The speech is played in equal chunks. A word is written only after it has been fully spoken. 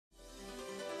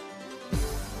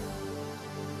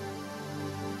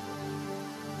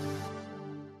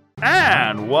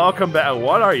And welcome back.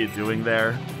 What are you doing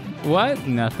there? What?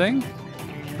 Nothing?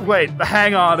 Wait,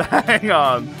 hang on, hang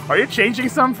on. Are you changing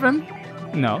something?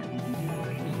 No.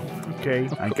 Okay,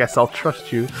 I guess I'll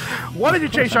trust you. What did you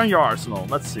change on your arsenal?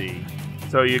 Let's see.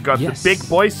 So you got the big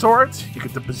boy sword, you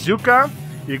got the bazooka,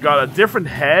 you got a different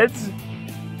head.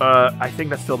 I think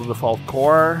that's still the default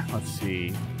core. Let's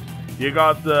see. You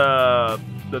got the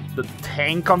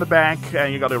tank on the back,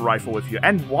 and you got a rifle with you,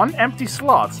 and one empty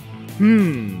slot.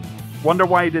 Wonder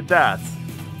why you did that.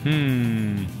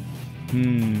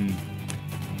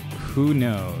 Who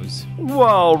knows?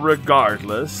 Well,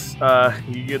 regardless,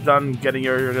 you're done getting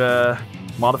your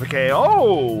modification.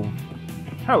 Oh,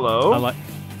 hello.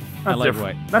 I like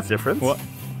white. That's different. Well,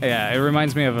 yeah, it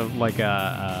reminds me of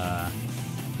a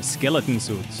skeleton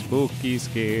suit. Spooky,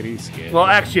 scary, scary. Well,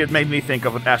 actually, it made me think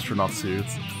of an astronaut suit.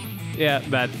 Yeah,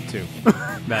 that too.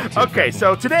 Okay,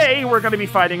 so today we're going to be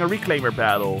fighting a reclaimer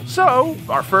battle. So,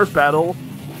 our first battle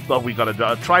that we got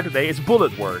to try today is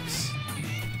Bullet Works.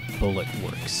 Bullet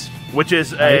Works. Which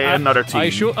is another team.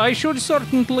 I should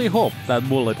certainly hope that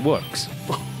Bullet works.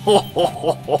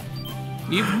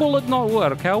 If Bullet not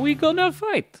work, how we gonna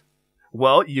fight?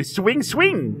 Well, you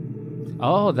swing.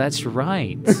 Oh, that's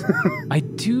right. I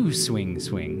do swing.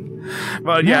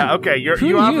 Well, yeah, okay. You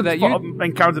haven't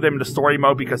encountered him in the story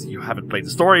mode because you haven't played the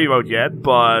story mode yet,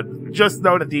 but just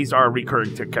know that these are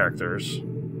recurring characters.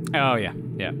 Oh, yeah.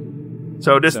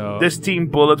 So this team,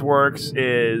 Bullet Works,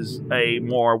 is a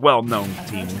more well-known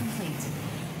team.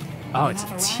 Oh, it's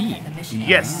a team.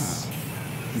 Yes.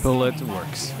 Bullet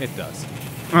Works. It does.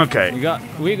 Okay.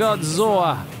 We got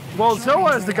Zoa. Well,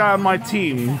 Zoa is the guy on my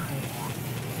team.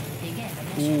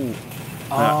 Ooh.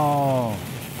 Oh,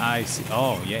 I see.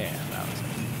 Oh, yeah, that was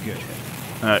a good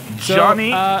hit.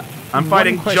 Johnny. I'm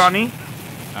fighting Johnny.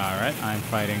 All right, I'm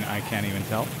fighting. I can't even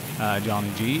tell.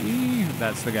 Johnny G.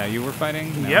 That's the guy you were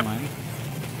fighting. Never Yep. mind.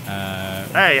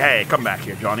 Hey, come back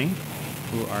here, Johnny.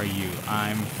 Who are you?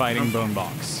 I'm fighting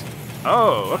Bonebox.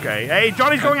 Oh, okay. Hey,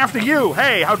 Johnny's going after you.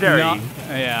 Hey, how dare you?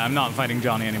 Yeah, I'm not fighting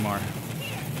Johnny anymore.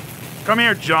 Come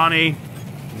here, Johnny.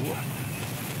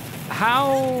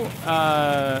 How?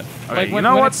 Okay,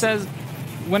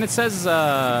 when it says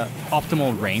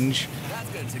optimal range.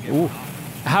 Ooh,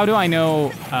 how do I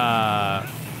know?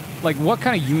 Like, what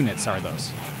kind of units are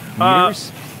those?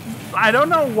 Meters? I don't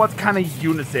know what kind of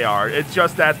units they are. It's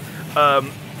just that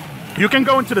you can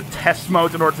go into the test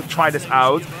mode in order to try this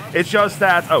out. It's just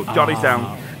that... Oh, Johnny's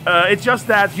down. It's just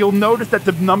that you'll notice that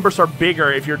the numbers are bigger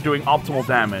if you're doing optimal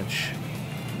damage.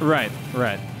 Right.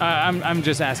 I'm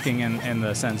just asking in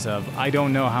the sense of I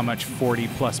don't know how much 40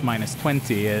 plus minus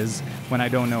 20 is when I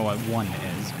don't know what 1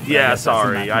 is. But yeah,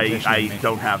 sorry. I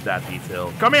don't have that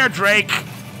detail. Come here, Drake!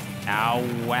 Ow.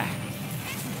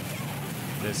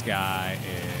 This guy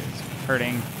is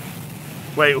hurting.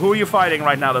 Wait, who are you fighting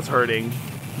right now that's hurting?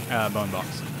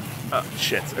 Bonebox.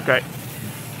 Shit. Okay.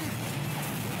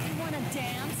 You wanna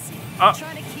dance?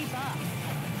 Try to keep up.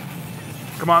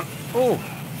 Come on. Oh.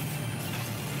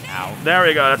 Ow. There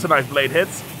we go. That's a nice blade hit.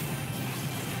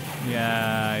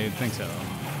 Yeah, you'd think so.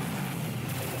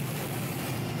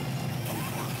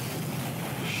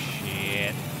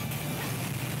 Shit.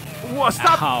 Whoa,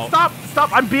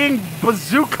 stop! I'm being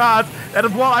bazookaed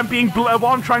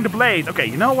while I'm trying to blade. Okay,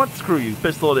 you know what? Screw you.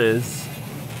 Pistol it is.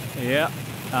 Yeah.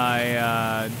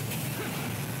 I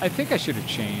think I should have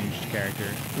changed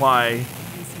character. Why?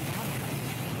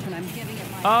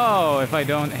 Oh, if I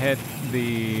don't hit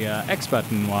the X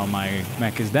button while my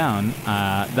mech is down,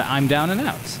 I'm down and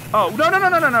out. Oh,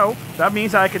 no. That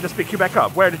means I can just pick you back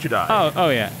up. Where did you die? Oh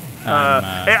yeah.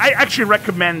 I actually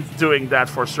recommend doing that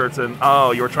for certain...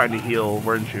 Oh, you were trying to heal,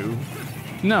 weren't you?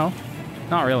 No,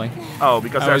 not really. Oh,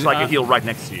 because there's like a heal right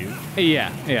next to you.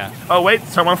 Yeah. Oh, wait,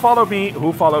 someone followed me.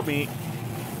 Who followed me?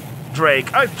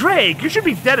 Drake. Drake, you should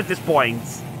be dead at this point.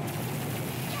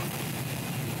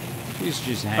 She's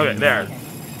just hanging. Okay, there.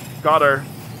 Got her.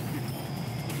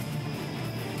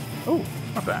 Oh,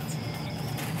 not bad.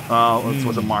 This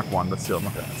was a Mark 1, but still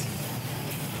not bad.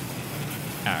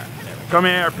 Alright, there we go. Come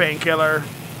here, painkiller.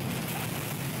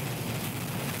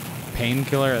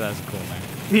 Painkiller? That's a cool name.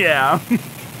 Yeah.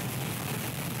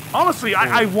 Honestly,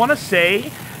 I want to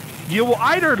say you will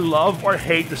either love or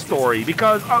hate the story,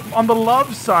 because on the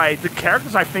love side, the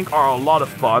characters I think are a lot of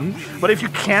fun, but if you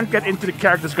can't get into the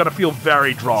characters, it's going to feel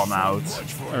very drawn out.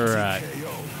 Alright.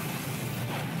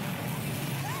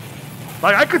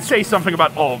 Like, I could say something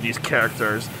about all of these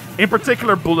characters. In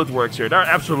particular, Bullet Works here. They're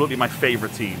absolutely my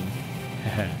favorite team.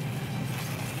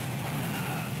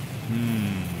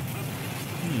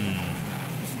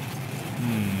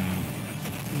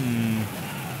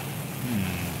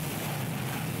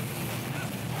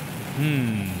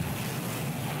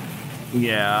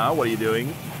 Yeah, what are you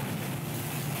doing?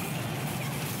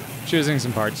 Choosing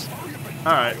some parts.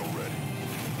 Alright.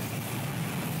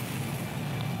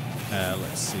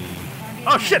 Let's see.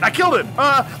 Oh shit, I killed him!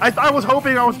 I was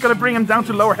hoping I was gonna bring him down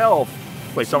to lower health.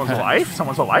 Wait, someone's alive?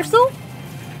 Someone's alive still?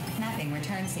 Mapping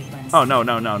return sequence. Oh, no,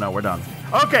 we're done.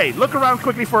 Okay, look around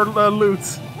quickly for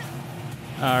loot.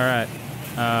 Alright.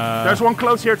 There's one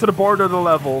close here to the border of the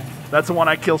level. That's the one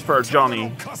I killed first, Johnny.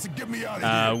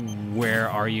 Where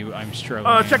are you? I'm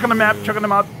struggling. Check on the map, check on the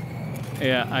map.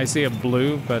 Yeah, I see a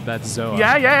blue, but that's Zoa.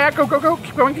 Yeah, go.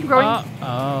 Keep going.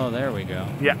 Oh, there we go.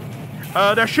 Yeah.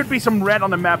 There should be some red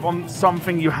on the map on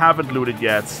something you haven't looted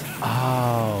yet.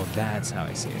 Oh, that's how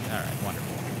I see it. All right,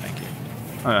 wonderful. Thank you.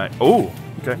 All right. Oh,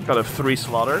 okay. Got a 3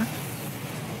 slaughter.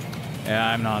 Yeah,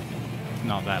 I'm not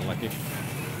that lucky.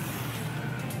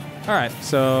 All right,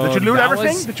 so did you loot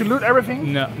everything? Did you loot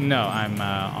everything? No, I'm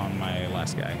on my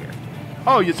last guy here.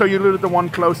 Oh, so you looted the one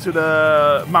close to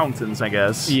the mountains, I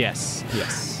guess. Yes.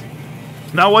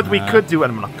 Now what we could do,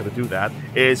 and I'm not going to do that,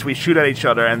 is we shoot at each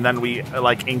other and then we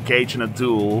like engage in a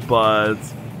duel. But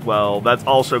well, that's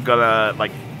also gonna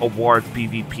like award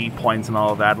PvP points and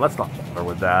all of that. Let's not bother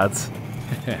with that.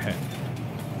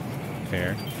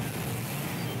 Fair.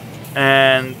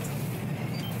 And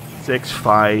 6,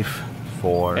 5,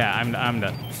 4. Yeah, I'm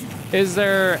done. Is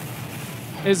there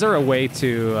a way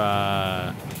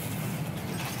to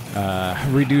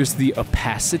reduce the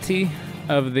opacity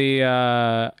of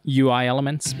the UI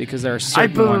elements? Because there are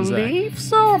certain ones that... I believe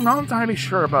so. I'm not entirely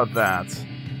sure about that.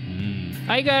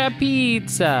 I got a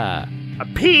pizza. A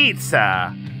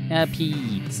pizza. A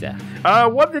pizza.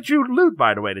 What did you loot,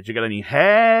 by the way? Did you get any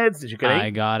heads? Did you get any? I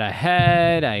got a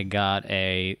head, I got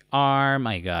a arm,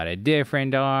 I got a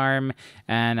different arm,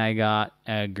 and I got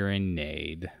a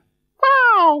grenade.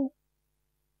 Wow!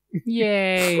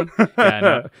 Yay!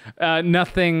 Yeah, no,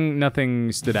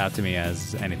 nothing stood out to me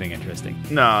as anything interesting.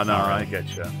 No, I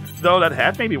get you. Though that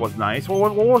head maybe was nice.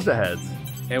 What was the head?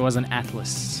 It was an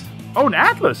Atlas. Oh, an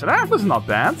Atlas! An Atlas is not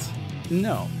bad.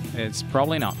 No, it's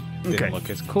probably not. Okay. Didn't look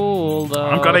as cool though.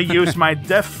 I'm gonna use my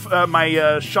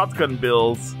shotgun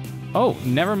build. Oh,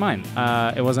 never mind.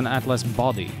 It was an Atlas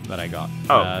body that I got.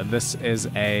 Oh. This is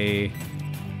a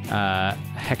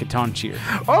Hecatoncheer.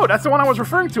 Oh, that's the one I was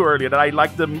referring to earlier that I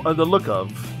liked the look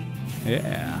of.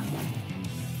 Yeah.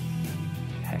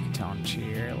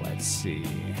 Hecatoncheer, let's see.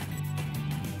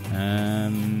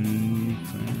 Long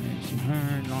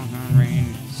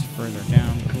range is further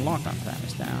down. Lock on time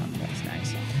is down. That's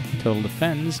nice. Total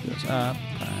defense goes up.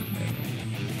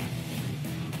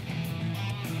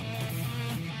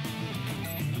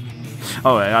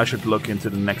 Oh, I should look into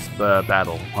the next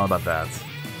battle. How about that?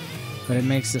 But it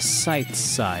makes the sight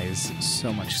size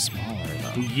so much smaller,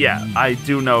 though. Yeah, I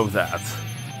do know that.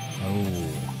 Oh.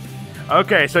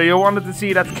 Okay, so you wanted to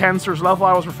see that cancer's level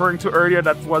I was referring to earlier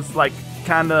that was, like,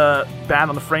 kind of bad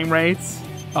on the frame rates?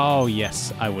 Oh,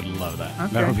 yes. I would love that.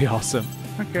 Okay. That would be awesome.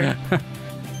 Okay.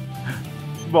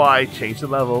 Well, I changed the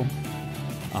level.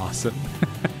 Awesome.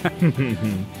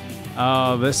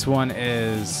 Oh, this one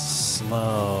is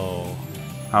slow.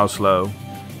 How slow?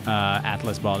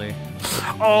 Atlas body.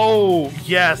 Oh,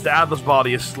 yes, the Atlas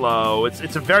body is slow.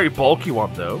 It's a very bulky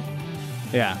one, though.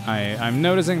 Yeah, I'm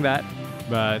noticing that,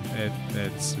 but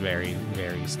it's very,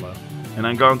 very slow. And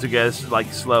I'm going to guess,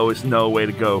 like, slow is no way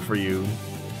to go for you.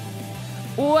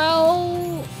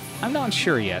 Well, I'm not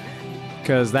sure yet,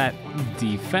 because that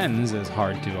defense is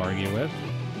hard to argue with.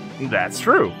 That's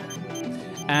true.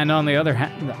 And on the other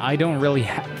hand, I don't really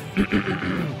have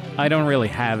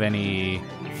any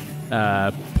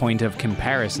point of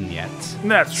comparison yet.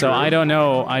 That's true. So I don't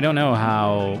know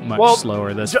how much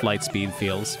slower this flight speed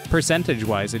feels.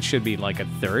 Percentage-wise, it should be like a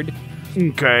third.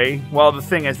 Okay. Well, the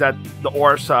thing is that the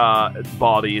Orsa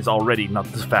body is already not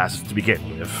the fastest to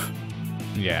begin with.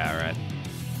 Yeah, right.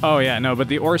 Oh, yeah, no, but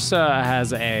the Orsa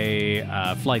has a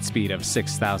flight speed of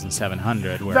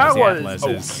 6,700, whereas the Atlas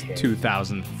is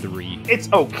 2,003.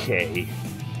 It's okay.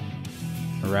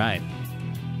 Right.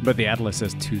 But the Atlas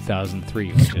is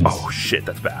 2003, which is... Oh, shit,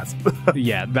 that's bad.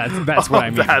 Yeah, that's what I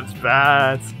mean. That's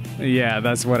bad. Yeah,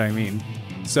 that's what I mean.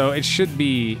 So it should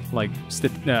be, like,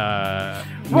 well,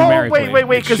 numerically...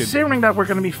 wait. Considering that we're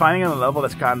going to be finding a level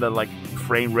that's kind of, like,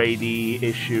 frame rate-y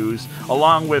issues,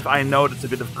 along with, I know it's a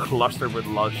bit of cluster with a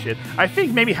lot of shit, I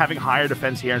think maybe having higher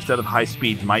defense here instead of high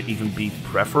speed might even be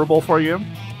preferable for you.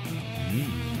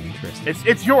 Interesting.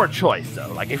 It's your choice,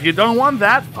 though. Like, if you don't want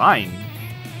that, fine.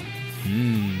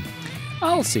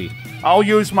 I'll see. I'll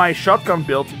use my shotgun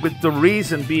build with the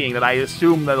reason being that I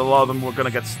assume that a lot of them were going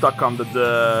to get stuck on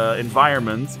the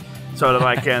environment so that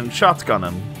I can shotgun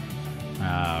them.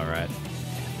 All right.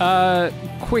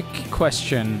 Quick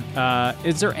question.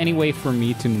 Is there any way for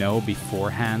me to know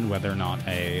beforehand whether or not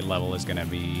a level is going to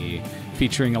be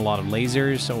featuring a lot of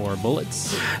lasers or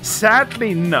bullets?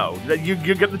 Sadly, no.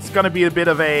 It's going to be a bit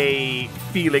of a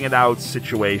feeling it out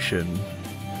situation.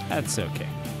 That's okay.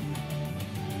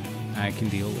 I can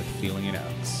deal with feeling it out.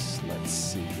 Let's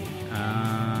see.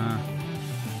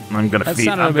 I'm gonna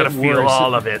feel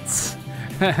all of it.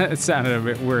 It sounded a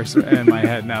bit worse in my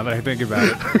head now that I think about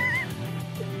it.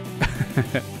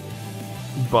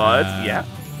 But yeah.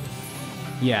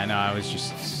 Yeah, no, I was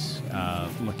just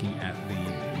looking at the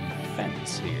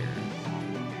fence here.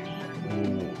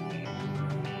 Ooh. Do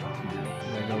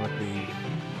I go with the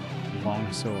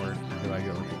longsword or do I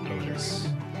go with the Otis?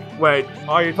 Wait,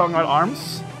 are you talking about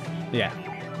arms? Yeah.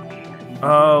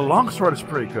 Longsword is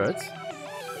pretty good.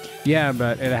 Yeah,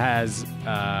 but it has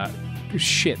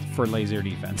shit for laser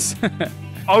defense.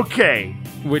 Okay.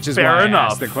 Which is fair why enough. I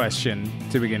asked the question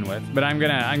to begin with. But I'm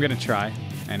gonna try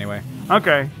anyway.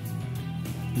 Okay.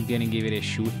 I'm gonna give it a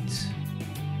shoot.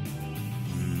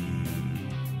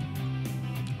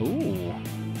 Ooh.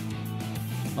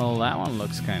 Oh, that one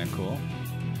looks kind of cool.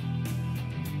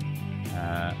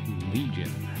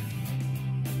 Legion.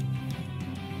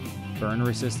 Burn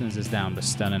resistance is down, but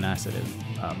stun and acid is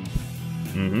up.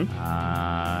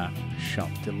 Shot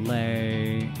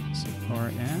delay,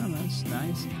 support, yeah, that's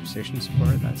nice. Precision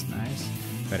support, that's nice.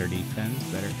 Better defense,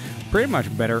 pretty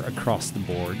much better across the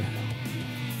board.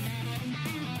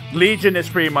 Legion is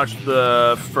pretty much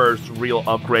the first real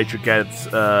upgrade you get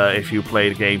if you play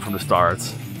the game from the start.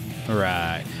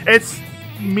 Right. It's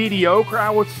mediocre,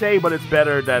 I would say, but it's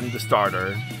better than the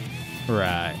starter.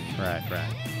 Right.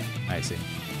 I see.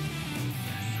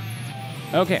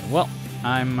 Okay, well,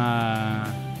 I'm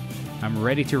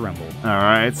ready to rumble. All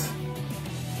right.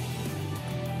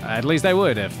 At least I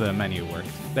would if the menu worked.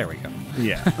 There we go.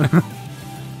 Yeah.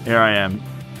 Here I am.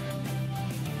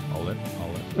 Hold it.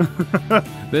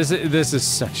 This is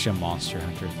such a Monster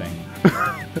Hunter thing.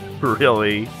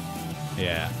 Really?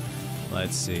 Yeah.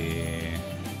 Let's see.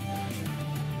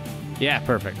 Yeah,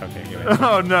 perfect. Okay, give it.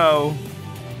 Oh no.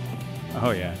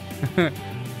 Oh yeah.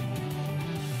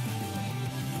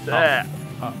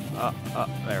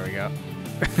 There we go.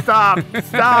 Stop!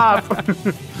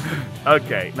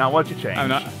 Okay, now what'd you change?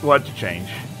 What'd you change?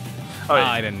 Oh,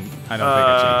 I don't think I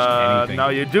changed anything. No,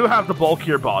 you do have the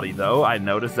bulkier body, though. I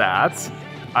noticed that.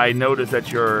 I noticed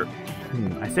that your...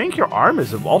 I think your arm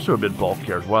is also a bit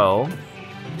bulkier as well.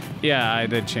 Yeah, I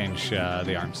did change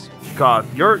the arms. God,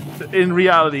 in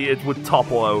reality, it would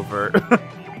topple over.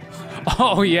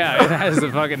 Oh, yeah, it has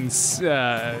the fucking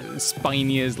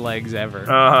spiniest legs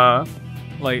ever. Uh-huh.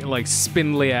 Like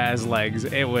spindly-ass legs.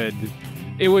 It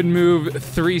would move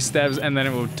 3 steps, and then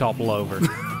it would topple over.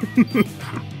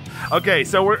 Okay,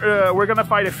 so we're gonna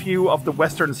fight a few of the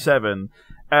Western Seven,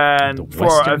 and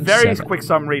for a very quick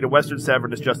summary, the Western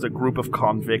Seven is just a group of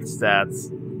convicts that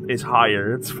is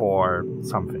hired for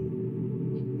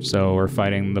something. So we're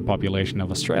fighting the population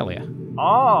of Australia.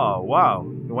 Oh wow,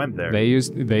 you went there. They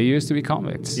used to be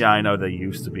convicts. Yeah, I know they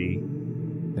used to be.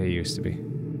 They used to be.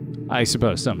 I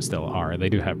suppose some still are. They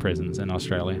do have prisons in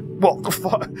Australia. Well,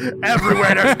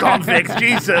 everywhere there's convicts,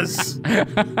 Jesus!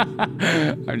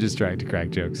 I'm just trying to crack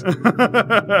jokes.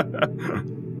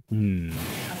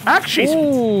 Actually...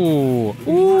 Ooh.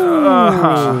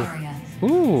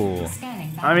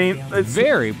 I mean, it's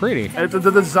very pretty.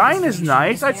 The design is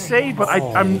nice, I'd say, but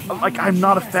I'm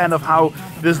not a fan of how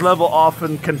this level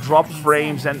often can drop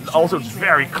frames, and also it's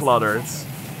very cluttered.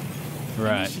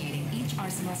 Right.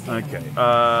 Okay,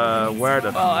 where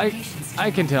the... Well,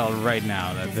 I can tell right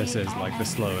now that this is like the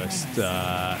slowest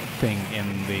thing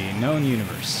in the known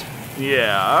universe.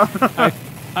 Yeah.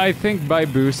 I think by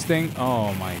boosting...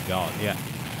 Oh my god, yeah.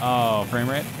 Oh, frame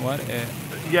rate? What?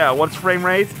 Yeah, what's frame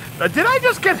rate? Did I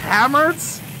just get hammered?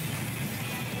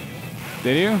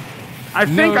 Did you? I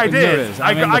think I did.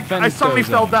 I suddenly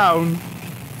fell down.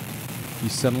 You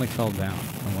suddenly fell down.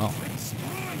 Oh, well.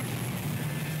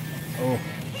 Oh.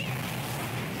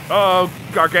 Oh,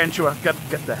 Gargantua, get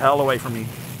the hell away from me.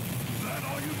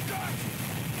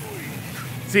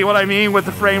 See what I mean with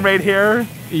the frame rate here?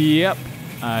 Yep,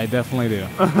 I definitely do.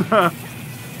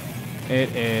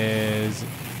 It is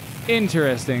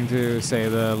interesting to say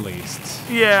the least.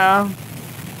 Yeah.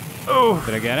 Oh.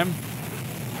 Did I get him?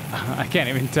 I can't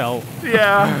even tell.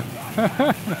 Yeah.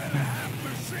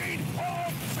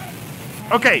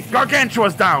 Okay,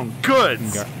 Gargantua's down. Good.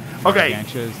 Okay,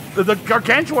 the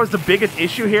Gargantua is the biggest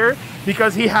issue here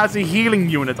because he has a healing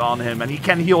unit on him and he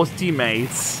can heal his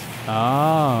teammates.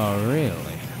 Oh,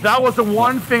 really? That was the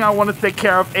one thing I wanted to take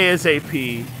care of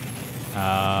ASAP. Oh,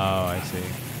 I see.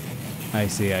 I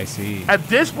see, I see. At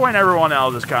this point, everyone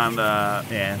else is kind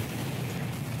of, yeah.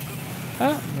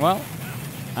 Well,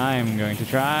 I'm going to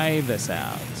try this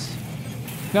out.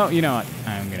 No, you know what?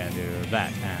 I'm going to do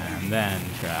that and then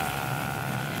try...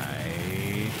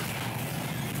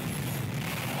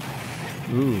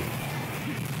 Ooh.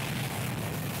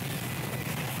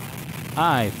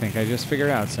 I think I just figured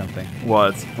out something.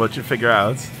 What? What'd you figure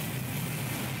out?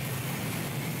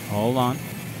 Hold on.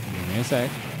 Give me a sec.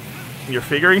 You're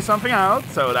figuring something out,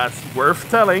 so that's worth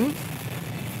telling.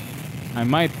 I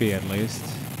might be, at least.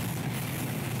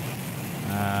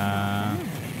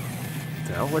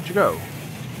 Tell where'd you go?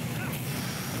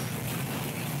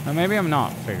 Or maybe I'm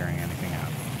not figuring anything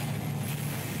out.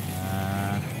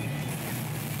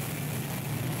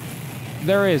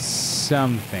 There is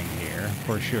something here,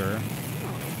 for sure.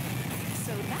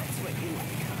 So that's what you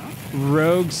like, huh?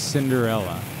 Rogue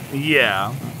Cinderella.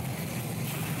 Yeah.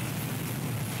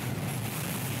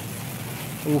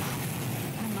 Oof.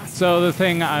 So the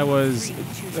thing I was,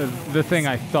 the thing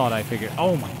I thought I figured.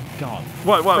 Oh my god!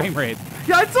 What? Frame rate.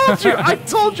 Yeah, I told you. I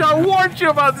told you. I warned you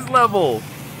about this level.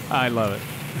 I love it.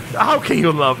 How can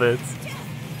you love it?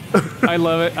 I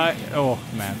love it. Oh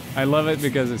man, I love it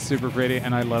because it's super pretty,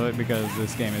 and I love it because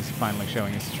this game is finally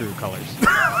showing its true colors.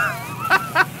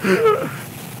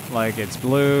 Like it's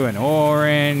blue and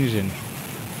orange and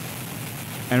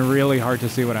really hard to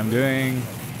see what I'm doing.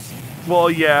 Well,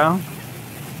 yeah.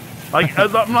 Like,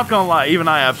 I'm not gonna lie, even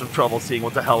I have some trouble seeing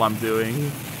what the hell I'm doing.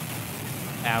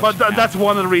 Ouch, But that's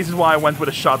one of the reasons why I went with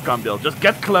a shotgun build. Just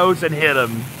get close and hit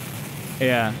him.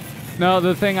 Yeah. No,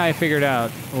 the thing I figured out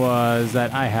was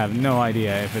that I have no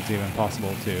idea if it's even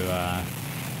possible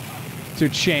to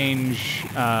change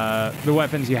the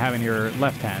weapons you have in your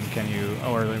left hand. Can you,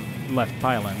 or the left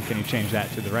pylon? Can you change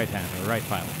that to the right hand or the right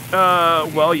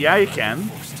pylon? Well, yeah, you can.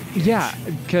 Yeah,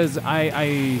 because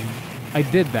I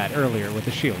did that earlier with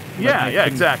the shield. Yeah,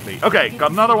 exactly. Okay,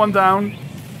 got another one down.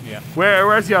 Yeah.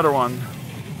 Where's the other one?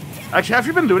 Actually, have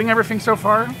you been looting everything so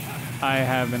far? I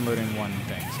have been looting one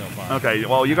thing so far. Okay,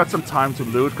 well, you got some time to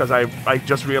loot, because I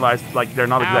just realized, like, they're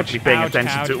not exactly paying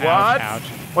attention to... What?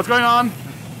 What's going on?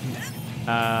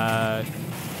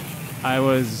 I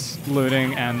was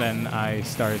looting, and then I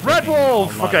started... Red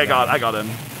Wolf! Okay, I got him.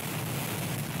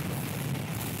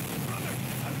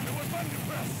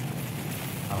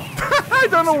 I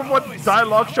don't know what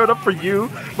dialogue showed up for you,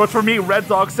 but for me, Red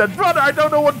Dog said, "Brother, I don't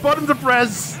know what button to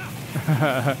press."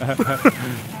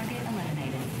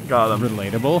 Got him.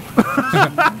 Relatable.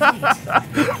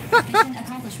 Mission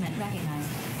accomplishment recognized.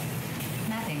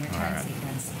 Mapping return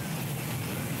sequence.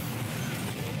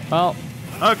 Well,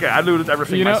 okay, I looted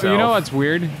everything myself. You know what's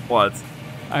weird? What?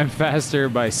 I'm faster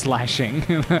by slashing.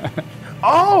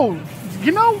 Oh,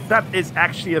 you know, that is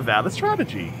actually a valid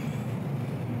strategy.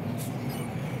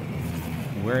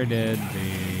 Where did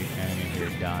the enemy here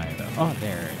die, though? Oh,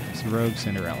 there it is. Rogue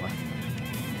Cinderella.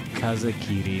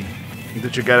 Kazakiri.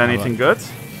 Did you get anything good?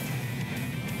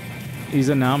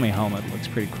 Izanami helmet looks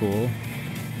pretty cool.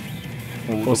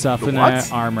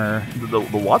 Osafune armor. The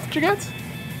what did you get?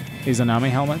 Izanami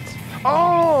helmet.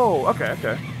 Oh, okay.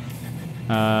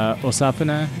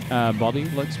 Osafune body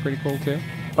looks pretty cool too.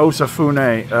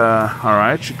 Osafune,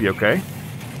 alright, should be okay.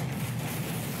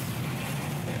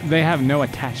 They have no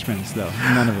attachments though,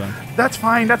 none of them. That's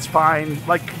fine.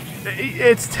 Like,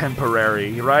 it's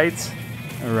temporary, right?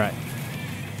 Right.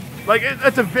 Like,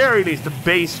 at the very least, the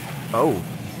base... Oh,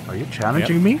 are you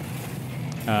challenging me?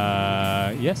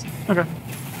 Yes. Okay.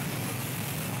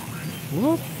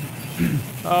 Whoop.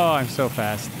 Oh, I'm so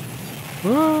fast.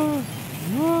 Whoop.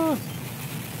 Whoop.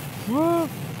 Whoop.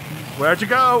 Where'd you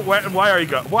go? Why are you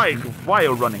go? Why are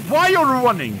you running? Why are you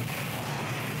running?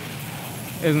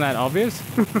 Isn't that obvious?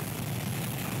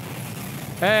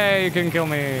 Hey, you can kill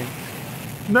me.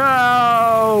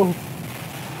 No!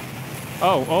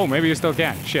 Oh, maybe you still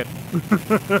can. Shit.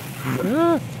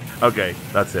 Okay,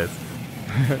 that's it.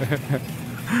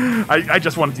 I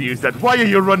just wanted to use that "why are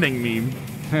you running" meme.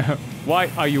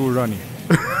 Why are you running?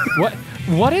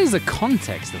 What is the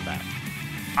context of that?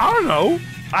 I don't know.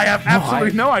 I have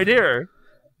absolutely no idea.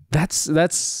 That's I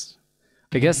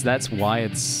guess that's why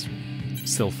it's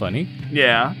still funny.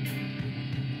 Yeah.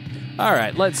 All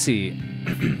right, let's see.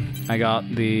 I got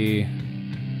the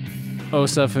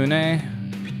Osafune.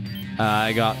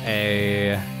 I got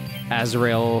a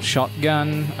Azrael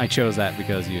shotgun. I chose that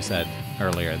because you said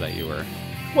earlier that you were.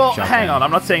 Well, hang on. I'm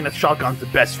not saying that shotgun's the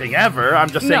best thing ever. I'm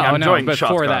just saying I'm enjoying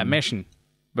shotgun.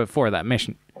 Before that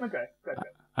mission. Okay.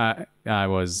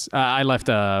 I left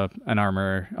an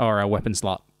armor or a weapon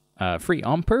slot free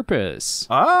on purpose.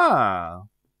 Ah.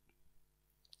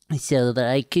 so that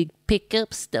I could pick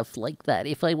up stuff like that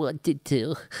if I wanted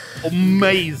to.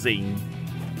 Amazing.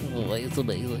 Oh, it's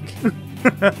amazing.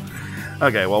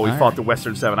 Okay, well, we fought the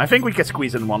Western 7. I think we can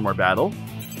squeeze in one more battle.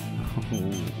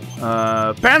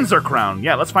 Panzer Crown.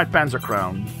 Yeah, let's fight Panzer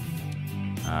Crown.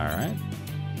 All right.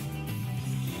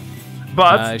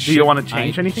 But do you want to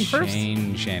change anything first?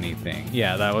 Change anything?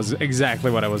 Yeah, that was exactly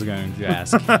what I was going to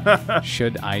ask.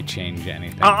 Should I change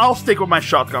anything? I'll stick with my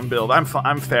shotgun build. I'm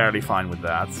fairly fine with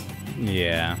that.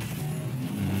 Yeah.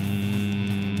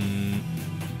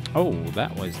 Oh,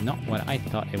 that was not what I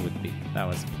thought it would be. That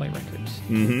was play records.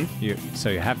 Mm-hmm. So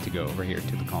you have to go over here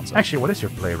to the console. Actually, what is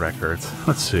your play record?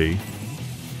 Let's see.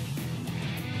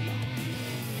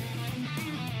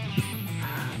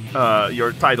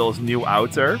 Your title is New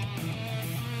Outer.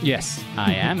 Yes,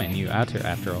 I am a new outer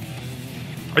after all.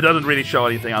 It doesn't really show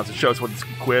anything else. It shows what it's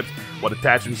equipped, what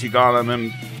attachments you got on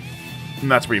them, and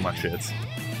that's pretty much it.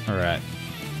 All right.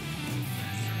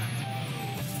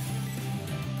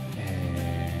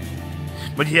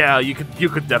 But yeah, you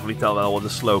could definitely tell that was a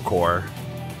slow core.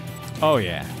 Oh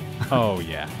yeah, oh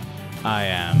yeah. I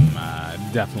am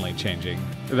definitely changing.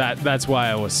 That's why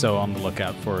I was so on the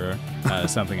lookout for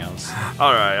something else.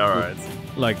 All right.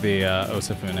 Like the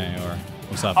Osafune or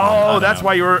Osafune. Oh, that's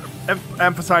why you were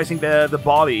emphasizing the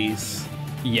bodies.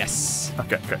 Yes.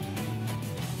 Okay.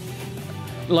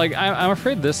 Like, I'm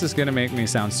afraid this is going to make me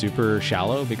sound super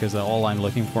shallow because all I'm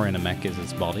looking for in a mech is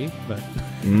its body. But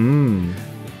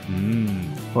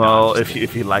Well,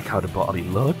 if you like how the body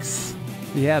looks.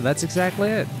 Yeah, that's exactly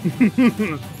it.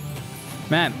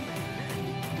 Man,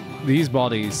 these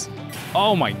bodies.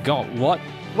 Oh my god, what?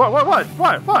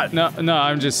 What? No,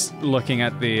 I'm just looking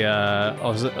at the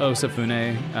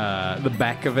Osafune, the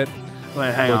back of it.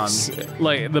 Wait, hang on.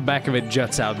 Like, the back of it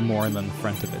juts out more than the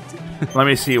front of it. Let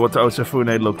me see what the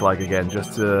Osafune looked like again,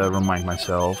 just to remind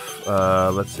myself.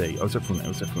 Let's see.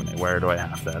 Osafune. Where do I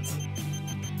have that?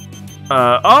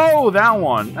 Oh, that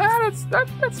one.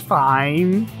 That's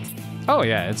fine. Oh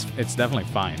yeah, it's definitely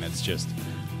fine. It's just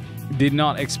did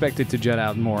not expect it to jut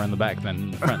out more in the back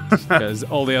than the front because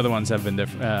all the other ones have been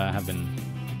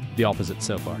the opposite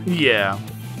so far. Yeah.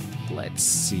 Let's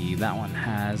see. That one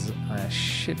has a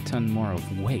shit ton more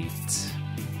of weight,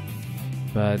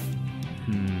 but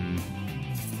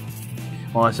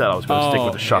Well, I said I was going to stick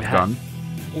with the shotgun.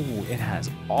 It has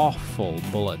awful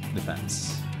bullet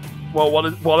defense. Well,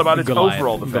 what about its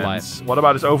overall defense? Goliath. What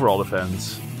about its overall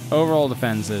defense? Overall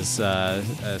defense is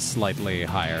slightly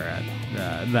higher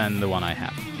than the one I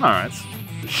have. All right.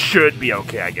 Should be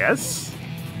okay, I guess.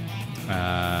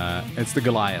 It's the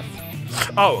Goliath.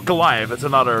 Oh, Goliath. It's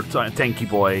another tanky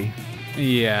boy.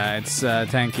 Yeah, it's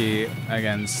tanky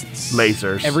against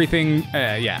lasers. Everything.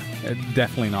 Yeah,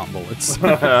 definitely not bullets.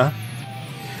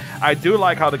 I do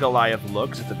like how the Goliath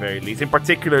looks at the very least. In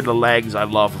particular, the legs. I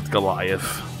love with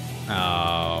Goliath.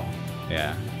 Oh,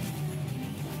 yeah.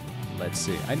 Let's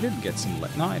see. I did get some...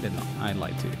 No, I did not. I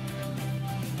lied to you.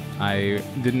 I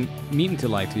didn't mean to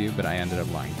lie to you, but I ended up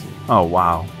lying to you. Oh,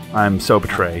 wow. I'm so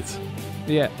betrayed.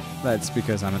 Yeah, that's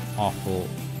because I'm an awful,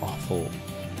 awful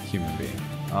human being.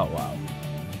 Oh, wow.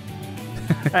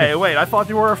 Hey, wait. I thought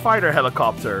you were a fighter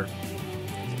helicopter.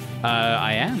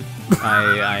 I am.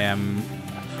 I am...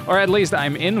 Or at least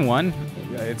I'm in one.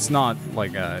 It's not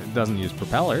like... it doesn't use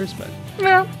propellers, but...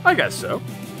 Yeah, I guess so.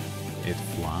 It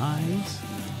flies.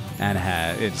 And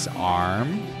it's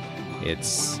armed.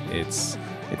 It's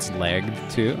legged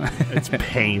too. It's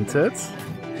painted.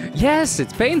 Yes,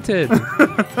 it's painted.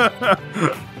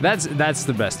 That's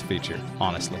the best feature,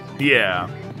 honestly. Yeah.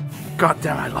 God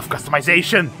damn, I love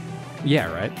customization.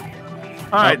 Yeah, right.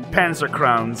 All right, Panzer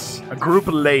Crowns, a group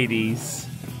of ladies.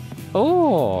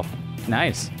 Oh,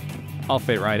 nice. I'll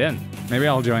fit right in. Maybe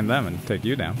I'll join them and take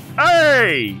you down.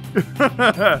 Hey!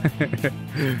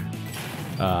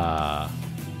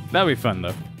 That'd be fun,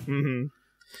 though. Mm-hmm.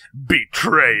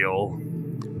 Betrayal.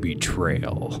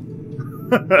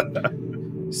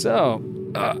 So,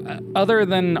 other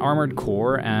than Armored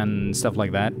Core and stuff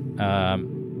like that,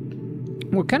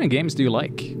 what kind of games do you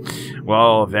like?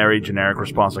 Well, a very generic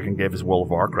response I can give is World of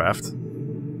Warcraft.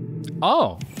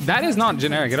 Oh, that is not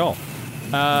generic at all.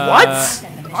 What?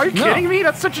 Are you kidding me?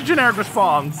 That's such a generic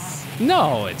response.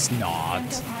 No, it's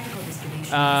not.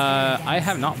 I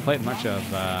have not played much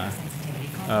of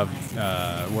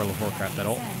World of Warcraft at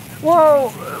all.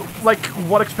 Well, like,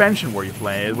 what expansion were you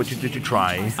playing? Which did you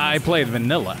try? I played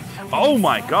vanilla. Oh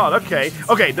my god, okay.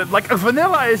 Okay, like,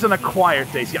 vanilla is an acquired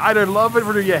taste. You either love it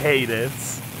or you hate it.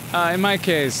 In my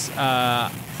case, I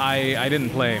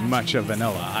didn't play much of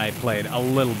vanilla. I played a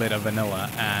little bit of vanilla,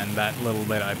 and that little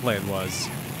bit I played was...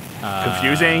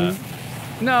 confusing?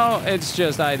 No, it's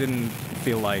just I didn't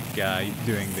feel like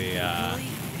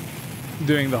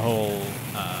doing the whole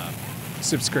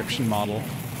subscription model.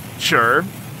 Sure.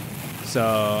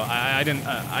 So I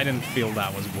didn't feel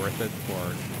that was worth it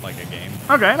for like a game.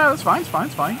 Okay, no, that's fine. It's fine.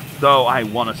 It's fine. Though I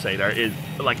want to say there is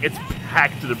like it's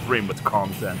packed to the brim with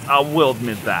content. I will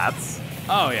admit that.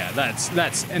 Oh yeah,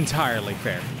 that's entirely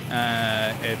fair.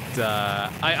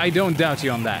 I don't doubt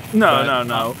you on that.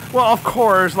 No. Well, of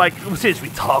course, like since we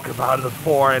talked about it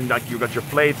before, and like you got your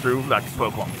playthrough, like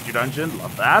Pokemon Mystery Dungeon,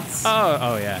 love that.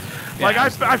 Oh yeah. Like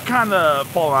I've kind of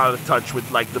fallen out of touch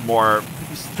with like the more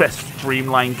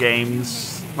streamlined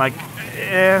games. Like,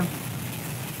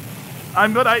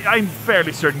 I'm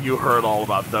fairly certain you heard all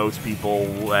about those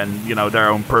people and their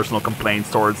own personal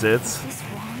complaints towards it.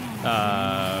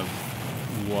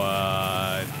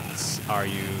 What are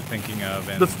you thinking of?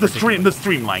 The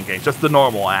streamlined games, just the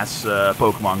normal ass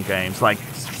Pokemon games like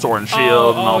Sword and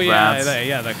Shield and all that.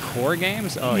 The core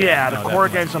games. Oh yeah, the core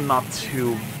games I'm not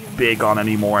too big on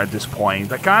anymore at this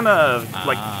point. I kind of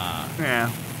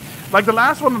like the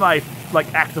last one that I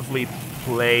like actively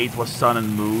played was Sun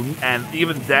and Moon, and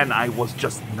even then I was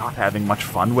just not having much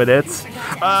fun with it.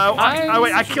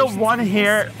 I killed one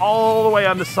here all the way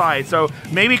on the side, so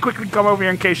maybe quickly come over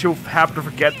here in case you happen to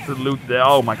forget to loot the...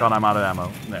 Oh my god, I'm out of ammo.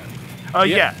 There.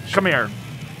 Yeah, sure. Come here.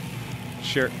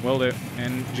 Sure, will do.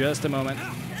 In just a moment.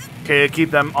 Okay,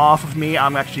 keep them off of me.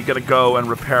 I'm actually gonna go and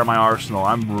repair my arsenal.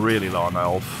 I'm really low on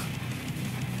health.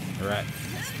 Alright.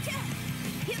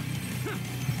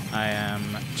 I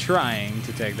am trying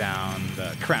to take down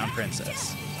the Crown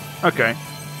Princess. Okay.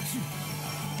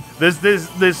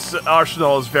 This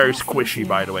arsenal is very squishy,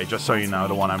 by the way, just so you know,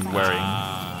 the one I'm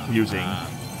using.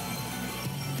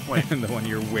 Wait. The one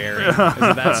you're wearing. Is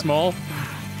it that small?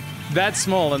 That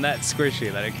small and that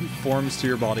squishy that it conforms to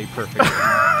your body perfectly.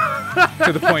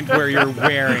 To the point where you're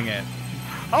wearing it.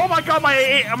 Oh my god, my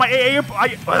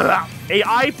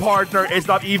AI partner is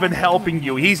not even helping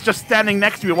you. He's just standing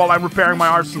next to me while I'm repairing my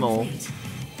arsenal.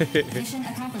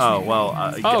 Oh, well...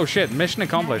 oh shit, mission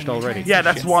accomplished already. Yeah,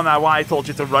 that's why I told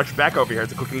you to rush back over here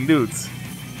to quickly loot.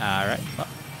 Alright. Well.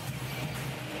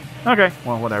 Okay,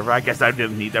 well, whatever. I guess I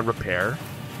didn't need that repair.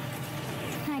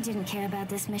 I didn't care about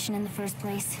this mission in the first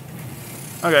place.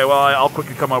 Okay, well, I'll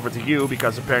quickly come over to you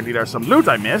because apparently there's some loot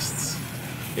I missed.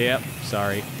 Yep,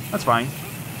 sorry. That's fine.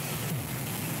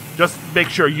 Just make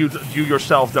sure you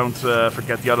yourself don't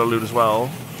forget the other loot as well.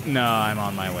 No, I'm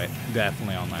on my way.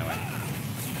 Definitely on my way.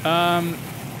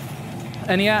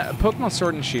 And yeah, Pokemon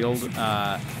Sword and Shield,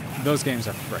 those games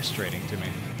are frustrating to me.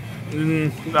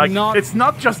 It's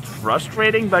not just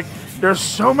frustrating, like, there's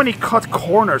so many cut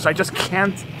corners, I just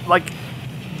can't, like...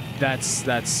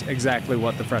 That's exactly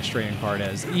what the frustrating part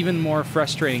is. Even more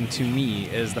frustrating to me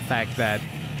is the fact that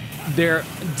there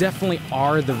definitely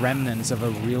are the remnants of a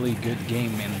really good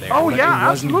game in there. Oh yeah,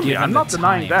 absolutely. I'm not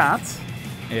denying that.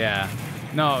 Yeah.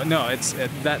 No, that's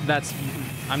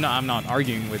I'm not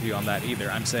arguing with you on that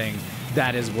either. I'm saying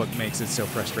that is what makes it so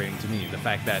frustrating to me. The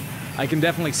fact that I can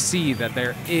definitely see that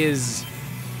there is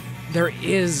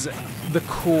the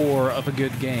core of a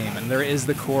good game and there is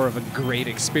the core of a great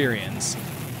experience.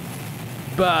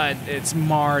 But it's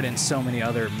marred in so many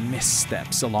other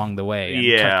missteps along the way,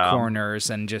 and cut corners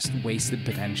and just wasted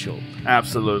potential.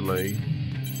 Absolutely.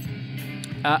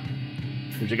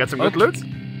 Did you get some good loot?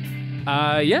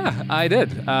 Yeah, I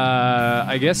did.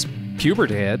 I guess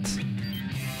puberty hit.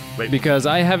 Wait. Because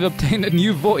I have obtained a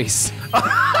new voice.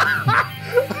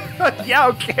 Yeah,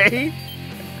 okay.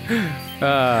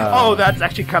 Oh, that's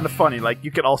actually kind of funny. Like,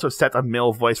 you can also set a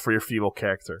male voice for your female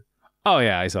character. Oh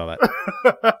yeah, I saw that.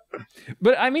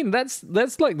 But I mean, that's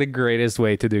like the greatest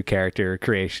way to do character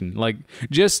creation. Like,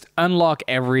 just unlock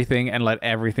everything and let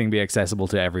everything be accessible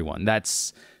to everyone.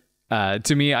 That's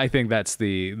to me, I think that's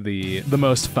the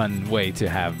most fun way to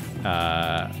have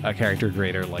a character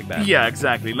creator like that. Yeah,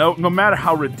 exactly. No matter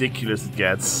how ridiculous it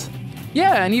gets.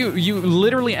 Yeah, and you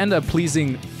literally end up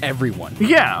pleasing everyone.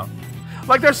 Yeah.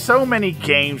 Like, there's so many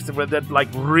games that like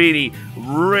really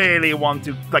want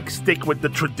to like stick with the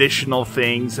traditional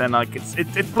things, and like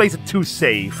it plays it too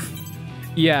safe.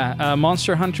 Yeah,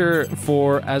 Monster Hunter,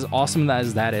 for as awesome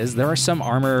as that is, there are some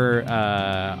armor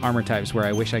types where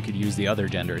I wish I could use the other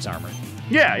gender's armor.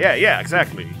 Yeah,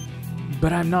 exactly.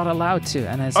 But I'm not allowed to,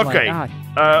 and it's okay. Like,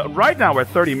 right now we're at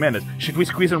 30 minutes. Should we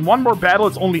squeeze in one more battle?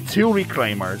 It's only 2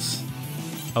 reclaimers.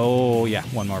 Oh yeah,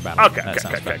 one more battle.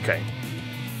 Okay.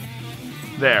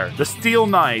 There, the Steel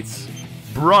Knights,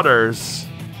 brothers.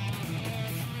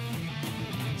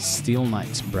 Steel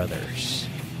Knights brothers.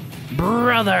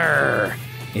 Brother,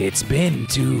 it's been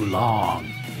too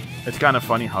long. It's kind of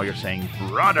funny how you're saying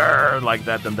brother like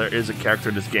that, and there is a character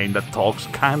in this game that talks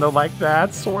kind of like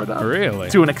that, sort of. Really?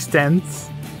 To an extent.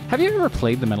 Have you ever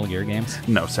played the Metal Gear games?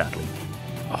 No, sadly.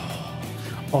 Oh.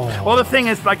 Well, the thing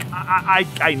is, like,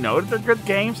 I know that they're good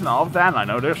games and all of that, and I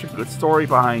know there's a good story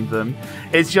behind them.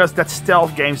 It's just that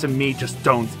stealth games and me just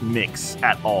don't mix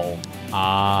at all.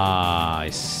 Ah, I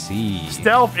see.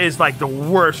 Stealth is like the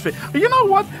worst thing. You know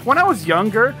what? When I was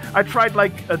younger, I tried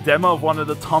like a demo of one of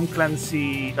the Tom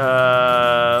Clancy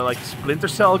like Splinter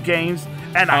Cell games,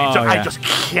 and I just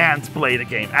can't play the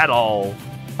game at all.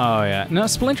 Oh yeah, no,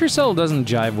 Splinter Cell doesn't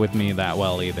jive with me that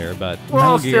well either. But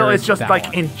well, Metal still, Gear, it's just that like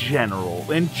one. in general.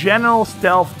 In general,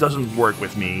 stealth doesn't work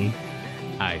with me.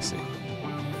 I see.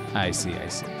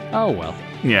 Oh well.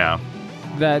 Yeah.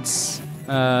 That's.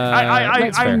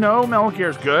 I fair. know Metal Gear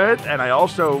is good, and I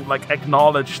also like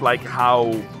acknowledge like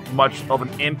how much of an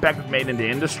impact it made in the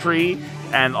industry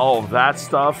and all of that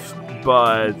stuff.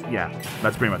 But yeah,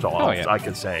 that's pretty much all I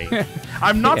can say.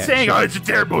 I'm not saying it's a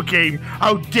terrible game.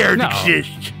 How dare it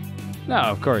exist? No,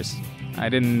 of course. I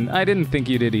didn't think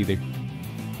you did either.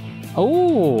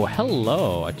 Oh,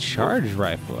 hello, a charged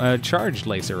rifle, a charged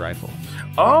laser rifle.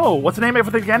 Oh, what's the name of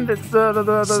it again? It's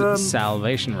the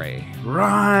Salvation Ray.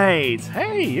 Right.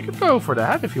 Hey, you could go for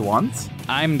that if you want.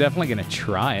 I'm definitely gonna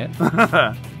try it.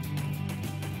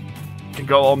 You can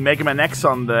go all Mega Man X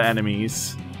on the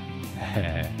enemies.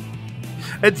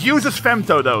 It uses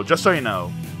femto though, just so you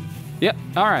know. Yep.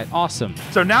 All right. Awesome.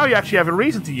 So now you actually have a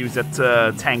reason to use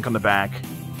that tank on the back,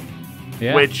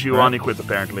 which you unequipped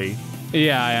apparently.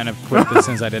 Yeah, I unequipped it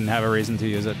since I didn't have a reason to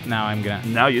use it. Now I'm gonna.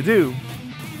 Now you do.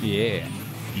 Yeah.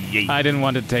 Yay. I didn't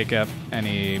want to take up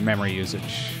any memory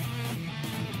usage.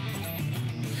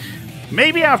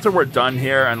 Maybe after we're done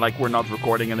here and like we're not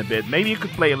recording in a bit, maybe you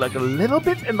could play like a little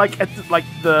bit and like at like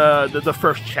the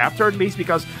first chapter at least,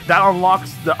 because that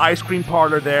unlocks the ice cream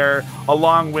parlor there,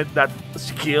 along with that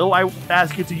skill I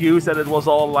asked you to use. That it was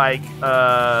all like,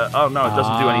 oh no, it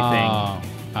doesn't do anything.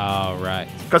 Oh right.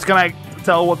 Because can I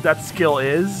tell what that skill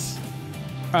is?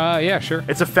 Yeah, sure.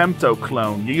 It's a femto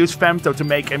clone. You use femto to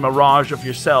make a mirage of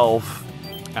yourself.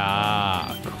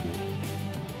 Ah, cool.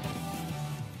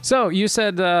 So, you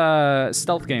said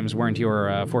stealth games weren't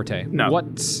your forte. No.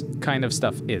 What kind of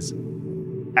stuff is?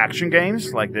 Action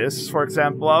games, like this, for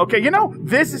example. Okay, you know,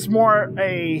 this is more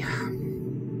a...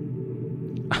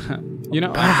 You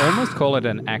know, I almost call it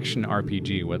an action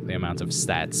RPG with the amount of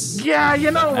stats. Yeah,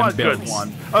 you know what? Good builds.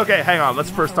 one. Okay, hang on. Let's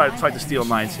first try to steal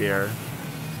mines here.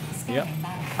 Yep.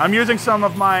 I'm using some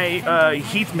of my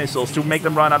heat missiles to make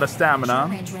them run out of stamina.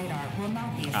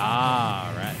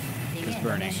 Ah, right. Because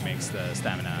burning makes the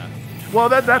stamina. Well,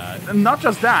 not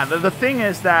just that. The thing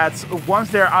is that once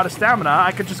they're out of stamina,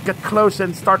 I can just get close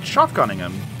and start shotgunning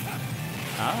them.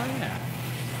 Oh, yeah.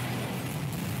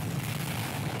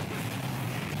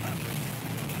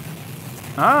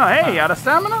 Ah, hey, out of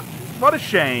stamina? What a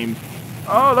shame.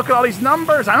 Oh, look at all these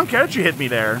numbers. I don't care that you hit me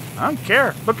there. I don't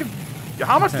care. Look at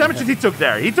how much damage did he took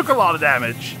there. He took a lot of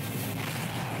damage.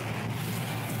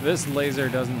 This laser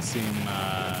doesn't seem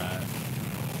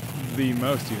the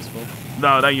most useful.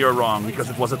 No, then you're wrong, because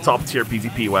it was a top-tier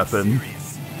PvP weapon.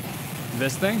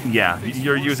 This thing? Yeah,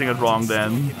 you're using it wrong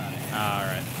then.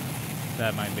 Alright.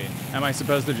 That might be. Am I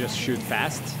supposed to just shoot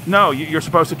fast? No, you're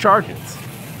supposed to charge it.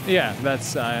 Yeah,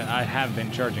 that's. I have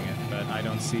been charging it, but I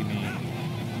don't see me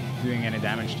doing any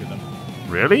damage to them.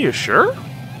 Really? You sure?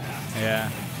 Yeah.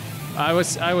 I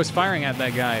was firing at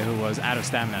that guy who was out of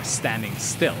stamina standing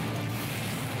still.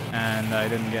 And I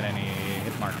didn't get any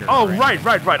hit marker. Oh, right.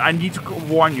 I need to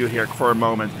warn you here for a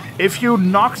moment. If you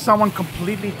knock someone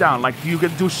completely down, like you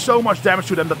can do so much damage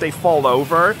to them that they fall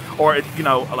over, or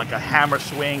like a hammer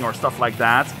swing or stuff like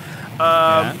that.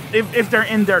 If they're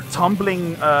in their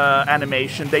tumbling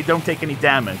animation, they don't take any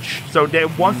damage. So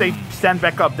once they stand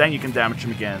back up, then you can damage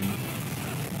them again.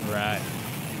 Right.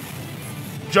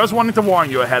 Just wanted to warn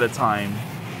you ahead of time.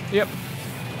 Yep.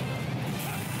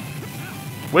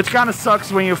 Which kind of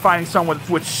sucks when you're fighting someone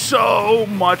with so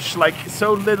much, like,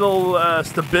 so little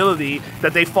stability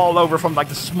that they fall over from, like,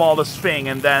 the smallest thing,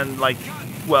 and then, like,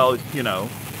 well, you know.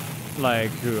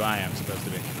 Like who I am supposed to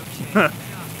be.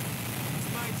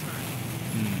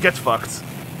 Gets fucked.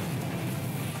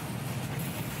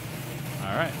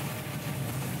 Alright.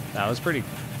 That was pretty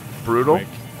brutal. quick.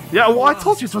 Yeah, well, I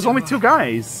told you it was only 2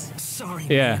 guys. Sorry.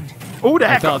 Yeah. Oh, the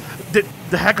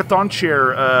hackathon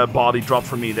chair body dropped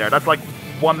for me there. That's like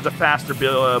one of the faster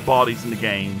bodies in the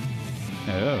game.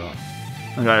 Oh.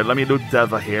 Okay, let me loot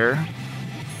Deva here.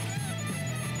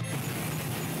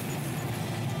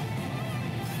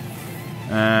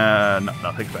 No,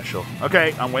 nothing special.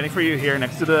 Okay, I'm waiting for you here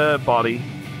next to the body.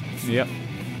 Yep.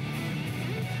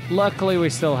 luckily we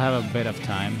still have a bit of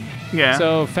time. Yeah.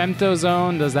 So Femto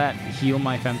Zone, does that heal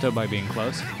my Femto by being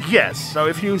close? Yes. So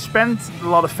if you spend a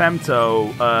lot of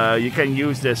Femto, you can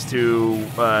use this to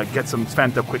get some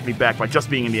Femto quickly back by just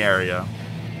being in the area.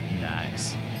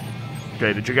 Nice.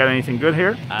 Okay, did you get anything good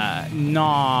here?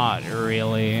 Not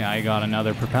really. I got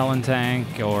another propellant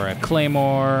tank, or a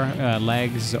claymore,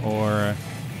 legs, or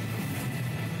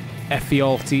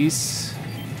Ephialtes.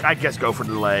 I guess go for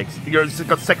the legs. You've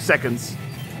got 6 seconds.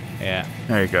 Yeah.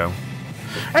 There you go.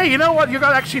 Hey, you know what? You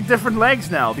got actually different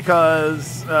legs now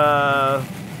because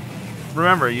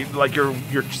remember,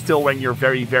 you're still wearing your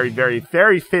very, very, very,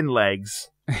 very thin legs.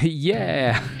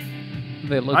 Yeah.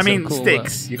 They look I mean, so cool,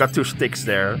 sticks. You got 2 sticks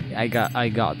there. I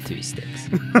got 2 sticks.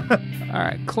 All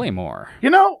right, claymore. You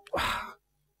know,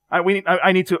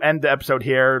 I need to end the episode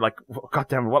here. Like,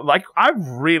 goddamn, what? Like, I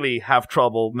really have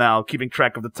trouble now keeping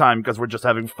track of the time because we're just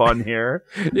having fun here.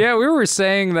 Yeah, we were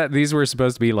saying that these were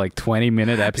supposed to be like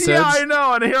 20-minute episodes. Yeah, I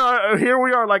know. And here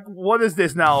we are. Like, what is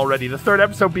this now already? The 3rd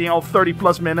episode being all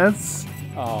 30+ minutes.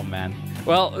 Oh man.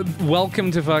 Well,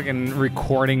 welcome to fucking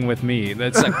recording with me.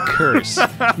 That's a curse.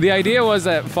 The idea was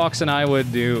that Fox and I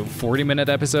would do 40-minute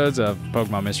episodes of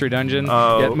Pokemon Mystery Dungeon.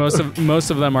 Yet most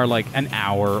of them are like an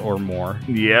hour or more.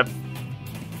 Yep.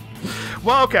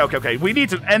 Well, okay. We need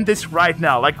to end this right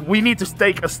now. Like, we need to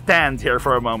take a stand here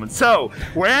for a moment. So,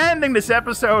 we're ending this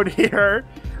episode here.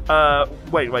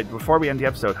 Wait, before we end the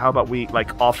episode, how about we,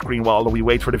 like, off-screen while we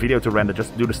wait for the video to render,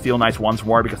 just do the Steel Knights once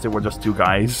more because they were just 2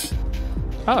 guys.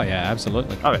 Oh, yeah,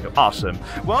 absolutely. Okay, awesome.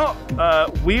 Well,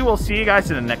 we will see you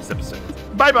guys in the next episode.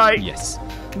 Bye-bye. Yes.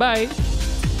 Bye.